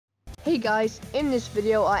Hey guys, in this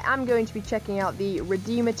video I am going to be checking out the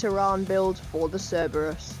Redeemer Taran build for the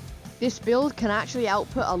Cerberus. This build can actually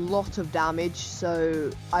output a lot of damage, so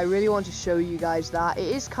I really want to show you guys that. It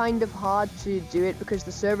is kind of hard to do it because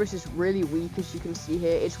the Cerberus is really weak, as you can see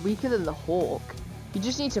here. It's weaker than the Hawk. You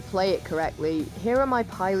just need to play it correctly. Here are my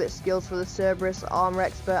pilot skills for the Cerberus, Armor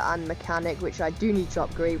Expert and Mechanic, which I do need to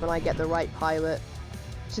upgrade when I get the right pilot.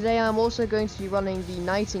 Today I'm also going to be running the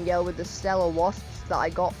Nightingale with the Stellar Wasps that I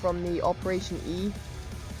got from the Operation E,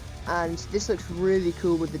 and this looks really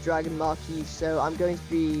cool with the Dragon Marquis, so I'm going to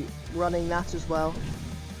be running that as well.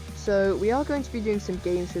 So we are going to be doing some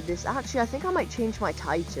games with this. Actually, I think I might change my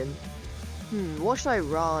Titan. What should I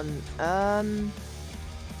run?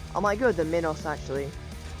 I might go with the Minos actually.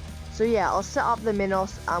 So yeah, I'll set up the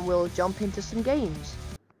Minos and we'll jump into some games.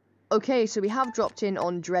 Okay, so we have dropped in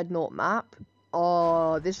on Dreadnought map.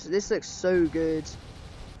 Oh, this looks so good.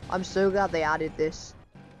 I'm so glad they added this.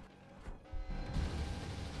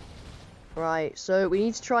 Right, so we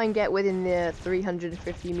need to try and get within the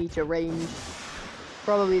 350 meter range.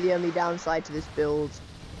 Probably the only downside to this build,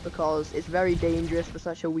 because it's very dangerous for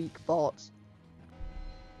such a weak bot.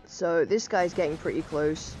 So this guy's getting pretty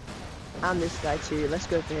close. And this guy too, let's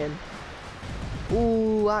go for him.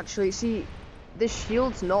 Ooh, actually, see, this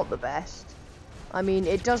shield's not the best. I mean,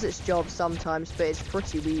 it does its job sometimes, but it's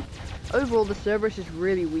pretty weak. Overall, the Cerberus is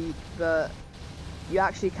really weak, but you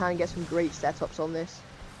actually can get some great setups on this.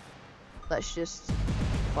 Let's just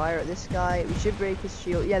fire at this guy. We should break his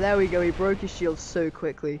shield. Yeah, there we go. He broke his shield so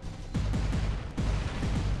quickly.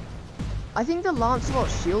 I think the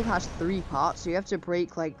Lancelot's shield has 3 parts, so you have to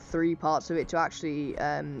break like 3 parts of it to actually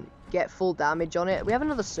get full damage on it. We have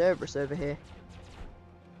another Cerberus over here.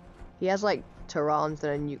 He has like Tarans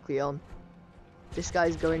and a Nucleon. This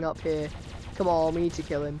guy's going up here. Come on, we need to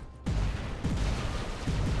kill him.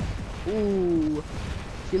 Ooh.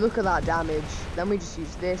 If you look at that damage, then we just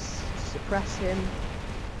use this to suppress him.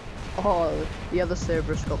 Oh, the other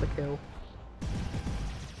Cerberus got the kill.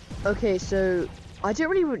 Okay, so I don't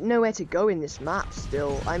really know where to go in this map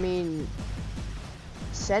still. I mean,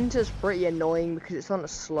 center's pretty annoying because it's on a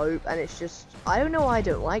slope and it's just, I don't know why I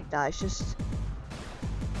don't like that. It's just,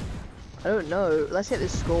 I don't know. Let's hit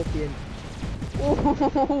this Scorpion.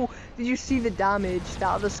 Oh, did you see the damage? That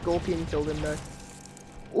other Scorpion killed him though.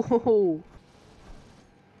 Oh,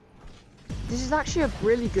 this is actually a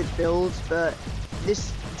really good build, but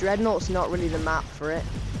this Dreadnought's not really the map for it.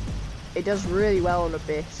 It does really well on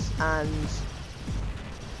Abyss and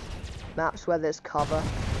maps where there's cover.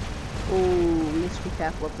 Oh, we need to be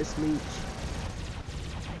careful of this leech.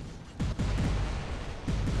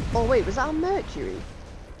 Oh wait, was that a Mercury?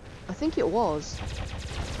 I think it was.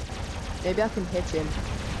 Maybe I can hit him.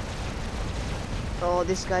 Oh,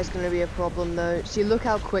 this guy's going to be a problem though. See, look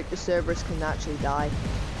how quick the Cerberus can actually die.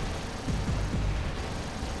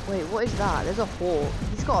 Wait, what is that? There's a Hawk.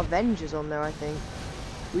 He's got Avengers on there, I think.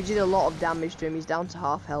 We did a lot of damage to him. He's down to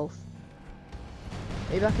half health.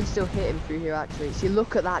 Maybe I can still hit him through here, actually. See,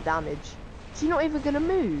 look at that damage. Is he not even going to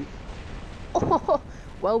move? Oh,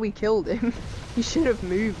 well, we killed him. He should have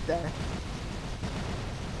moved there.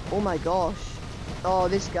 Oh my gosh. Oh,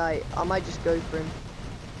 this guy, I might just go for him.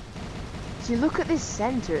 See, look at this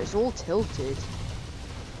center, it's all tilted.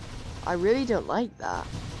 I really don't like that.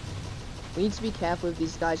 We need to be careful with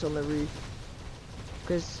these guys on the roof.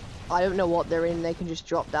 Because I don't know what they're in, they can just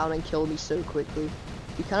drop down and kill me so quickly.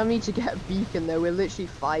 We kind of need to get a beacon though, we're literally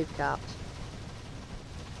 5 capped.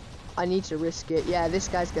 I need to risk it. Yeah, this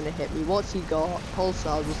guy's gonna hit me. What's he got?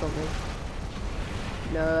 Pulsars or something?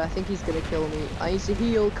 No, I think he's gonna kill me. I need to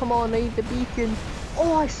heal. Come on, I need the beacon.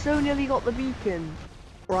 Oh, I so nearly got the beacon.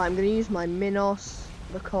 Right, I'm gonna use my Minos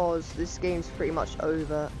because this game's pretty much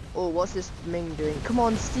over. Oh, what's this Ming doing? Come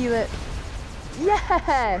on, steal it.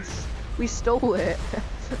 Yes! We stole it.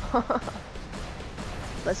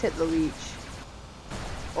 Let's hit the leech.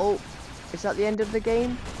 Oh, is that the end of the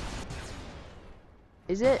game?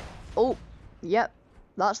 Is it? Oh, yep,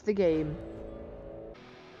 that's the game.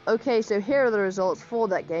 Okay, so here are the results for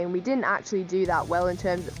that game. We didn't actually do that well in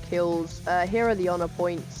terms of kills. Here are the honor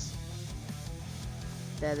points.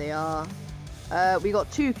 There they are. We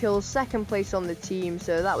got 2 kills, 2nd place on the team,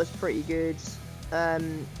 so that was pretty good.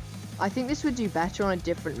 I think this would do better on a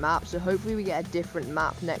different map, so hopefully we get a different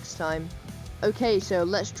map next time. Okay, so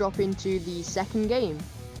let's drop into the 2nd game.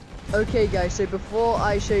 Okay guys, so before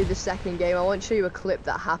I show you the 2nd game, I want to show you a clip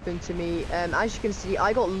that happened to me. As you can see,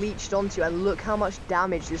 I got leeched onto, and look how much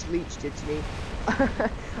damage this leech did to me.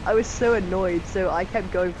 I was so annoyed, so I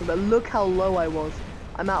kept going for it. Look how low I was.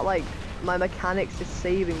 I'm at like, my mechanic's just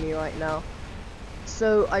saving me right now.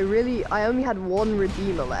 So I only had 1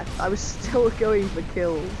 Redeemer left. I was still going for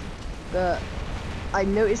kills. but I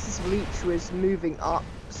noticed this leech was moving up,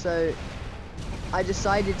 so I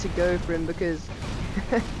decided to go for him because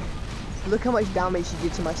look how much damage he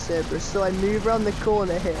did to my Cerberus. So I move around the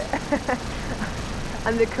corner here,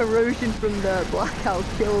 and the corrosion from the blackout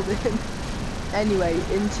killed him. Anyway,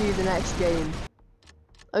 into the next game.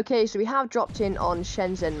 Okay, so we have dropped in on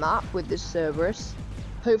Shenzhen map with this Cerberus.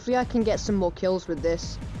 Hopefully I can get some more kills with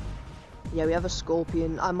this. Yeah, we have a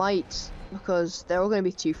Scorpion. I might, because they're all going to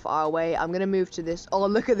be too far away. I'm going to move to this. Oh,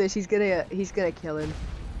 look at this. He's gonna kill him.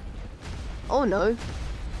 Oh, no.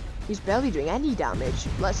 He's barely doing any damage.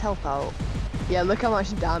 Let's help out. Yeah, look how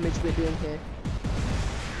much damage we're doing here.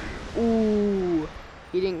 Ooh.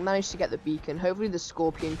 He didn't manage to get the beacon. Hopefully the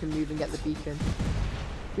Scorpion can move and get the beacon.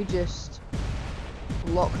 We just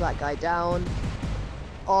lock that guy down.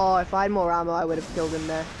 Oh, if I had more ammo, I would have killed him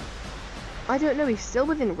there. I don't know, he's still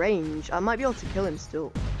within range. I might be able to kill him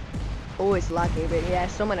still. Oh, it's lagging, but yeah,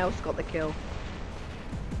 someone else got the kill.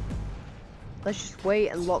 Let's just wait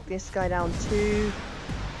and lock this guy down too.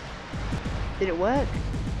 Did it work?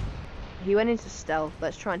 He went into stealth.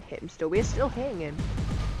 Let's try and hit him still. We're still hitting him.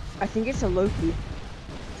 I think it's a Loki.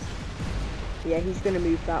 Yeah, he's gonna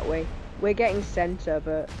move that way. We're getting center,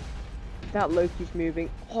 but that Loki's moving.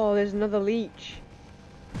 Oh, there's another leech.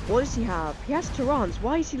 What does he have? He has Tarans.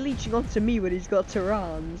 Why is he leeching onto me when he's got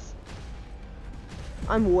Tarans?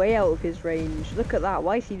 I'm way out of his range. Look at that.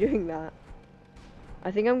 Why is he doing that?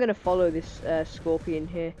 I think I'm gonna follow this Scorpion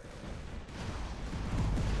here.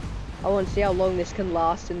 I want to see how long this can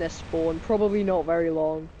last in their spawn. Probably not very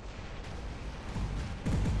long.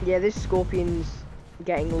 Yeah, this Scorpion's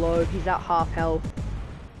getting low. He's at half health.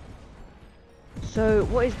 So,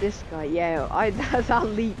 what is this guy? Yeah, that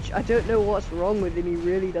leech. I don't know what's wrong with him. He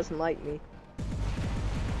really doesn't like me.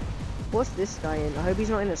 What's this guy in? I hope he's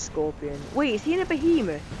not in a Scorpion. Wait, is he in a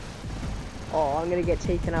Behemoth? Oh, I'm gonna get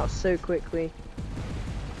taken out so quickly.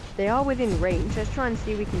 They are within range. Let's try and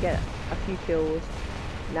see if we can get a few kills.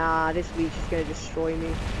 Nah, this leech is gonna destroy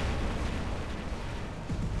me.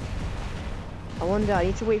 I wonder, I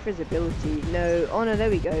need to wait for his ability. No, oh no, there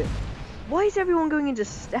we go. Why is everyone going into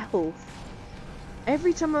stealth?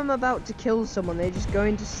 Every time I'm about to kill someone, they just go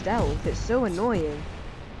into stealth. It's so annoying.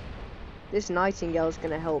 This Nightingale's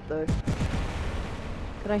gonna help though.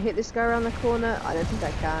 Can I hit this guy around the corner? I don't think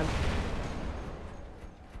I can.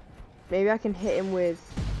 Maybe I can hit him with...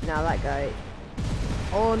 Nah, that guy.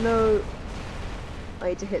 Oh no. I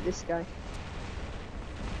need to hit this guy.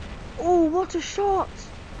 Oh, what a shot!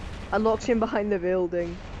 I locked him behind the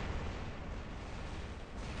building.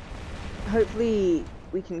 Hopefully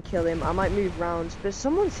we can kill him. I might move round, but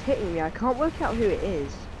someone's hitting me. I can't work out who it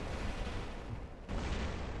is.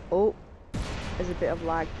 Oh, there's a bit of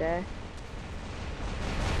lag there.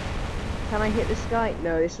 Can I hit this guy?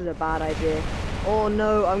 No, this was a bad idea. Oh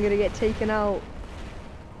no, I'm gonna get taken out.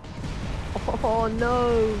 Oh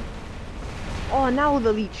no. Oh, now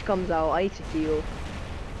the leech comes out. I need to heal.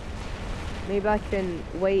 Maybe I can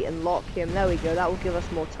wait and lock him. There we go. That will give us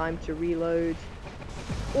more time to reload.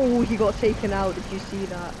 Oh, he got taken out. Did you see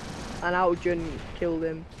that? An Outjun killed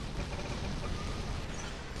him.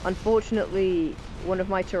 Unfortunately, one of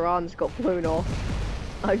my Tarans got blown off.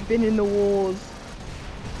 I've been in the wars.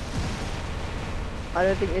 I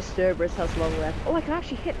don't think this Cerberus has long left. Oh, I can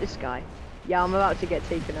actually hit this guy. Yeah, I'm about to get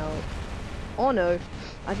taken out. Oh no.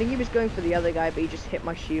 I think he was going for the other guy, but he just hit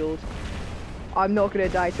my shield. I'm not gonna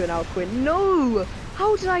die to an Alquin. No!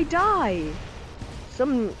 How did I die?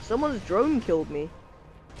 Someone's drone killed me.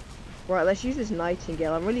 Right, let's use this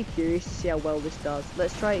Nightingale. I'm really curious to see how well this does.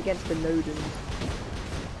 Let's try it against the Nodens.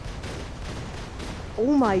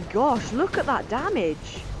 Oh my gosh, look at that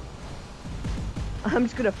damage. I'm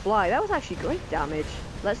just gonna fly. That was actually great damage.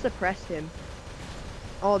 Let's suppress him.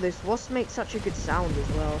 Oh, this wasp makes such a good sound as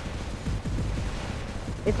well.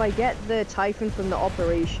 If I get the Typhon from the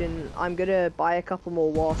operation, I'm gonna buy a couple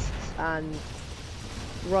more wasps and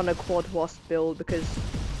run a quad wasp build, because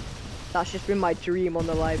that's just been my dream on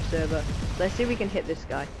the live server. Let's see if we can hit this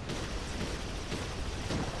guy.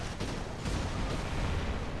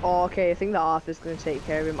 Oh, okay, I think the Arthur's gonna take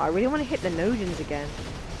care of him. I really want to hit the Nodens again.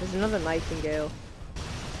 There's another Nightingale.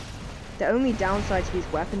 The only downside to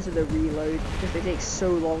these weapons are the reload, because they take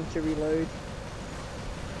so long to reload.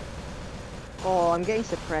 Oh, I'm getting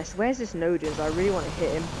suppressed. Where's this Nodens? I really want to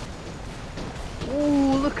hit him.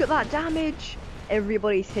 Oh, look at that damage!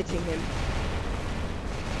 Everybody's hitting him.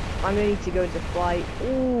 I'm gonna need to go into flight.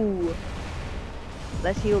 Ooh.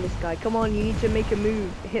 Let's heal this guy. Come on, you need to make a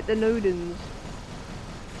move. Hit the Nodens.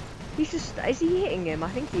 He's just... Is he hitting him? I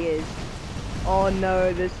think he is. Oh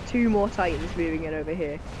no, there's two more Titans moving in over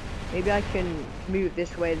here. Maybe I can move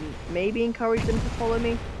this way and maybe encourage them to follow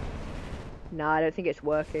me. Nah, I don't think it's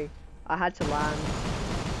working. I had to land.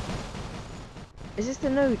 Is this the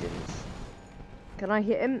Nodens? Can I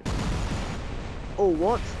hit him? Oh,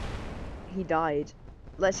 what? He died.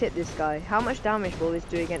 Let's hit this guy. How much damage will this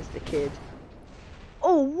do against the kid?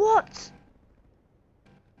 Oh, what?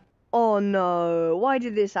 Oh no, why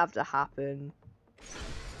did this have to happen?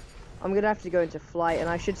 I'm gonna have to go into flight and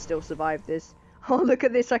I should still survive this. Oh, look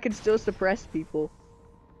at this, I can still suppress people.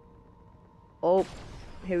 Oh,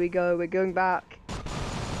 here we go, we're going back.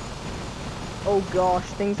 Oh gosh,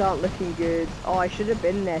 things aren't looking good. Oh, I should have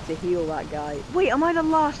been there to heal that guy. Wait, am I the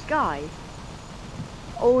last guy?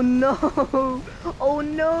 Oh no! Oh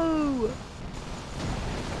no!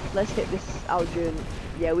 Let's hit this Algian.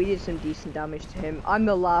 Yeah, we did some decent damage to him. I'm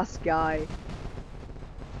the last guy.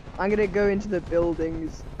 I'm gonna go into the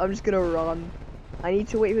buildings. I'm just gonna run. I need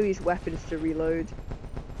to wait for these weapons to reload.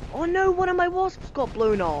 Oh no, one of my wasps got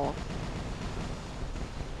blown off.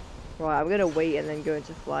 Right, I'm gonna wait and then go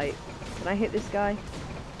into flight. Can I hit this guy?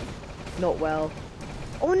 Not well.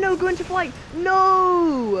 Oh no, go into flight!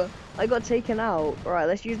 No! I got taken out. Alright,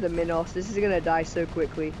 let's use the Minos. This is gonna die so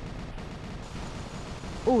quickly.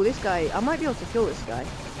 Oh, this guy. I might be able to kill this guy.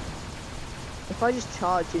 If I just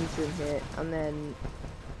charge into him here, and then...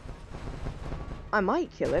 I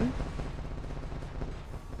might kill him.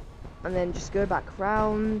 And then just go back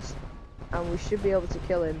round, and we should be able to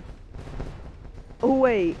kill him. Oh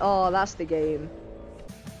wait, oh, that's the game.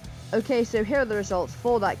 Okay, so here are the results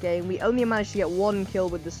for that game. We only managed to get 1 kill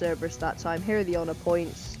with the Cerberus that time. Here are the honor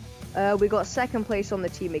points. We got 2nd place on the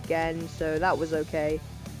team again, so that was okay.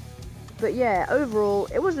 But yeah, overall,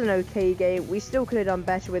 it was an okay game. We still could have done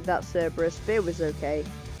better with that Cerberus, but it was okay.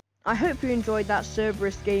 I hope you enjoyed that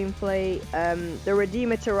Cerberus gameplay. The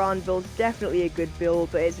Redeemer Taran build is definitely a good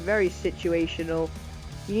build, but it's very situational.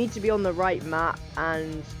 You need to be on the right map,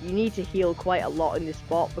 and you need to heal quite a lot in this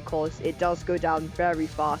spot because it does go down very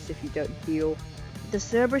fast if you don't heal. The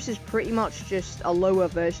Cerberus is pretty much just a lower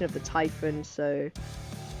version of the Typhon, so...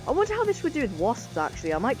 I wonder how this would do with wasps,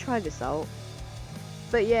 actually. I might try this out.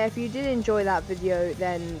 But yeah, if you did enjoy that video,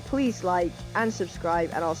 then please like and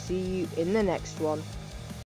subscribe, and I'll see you in the next one.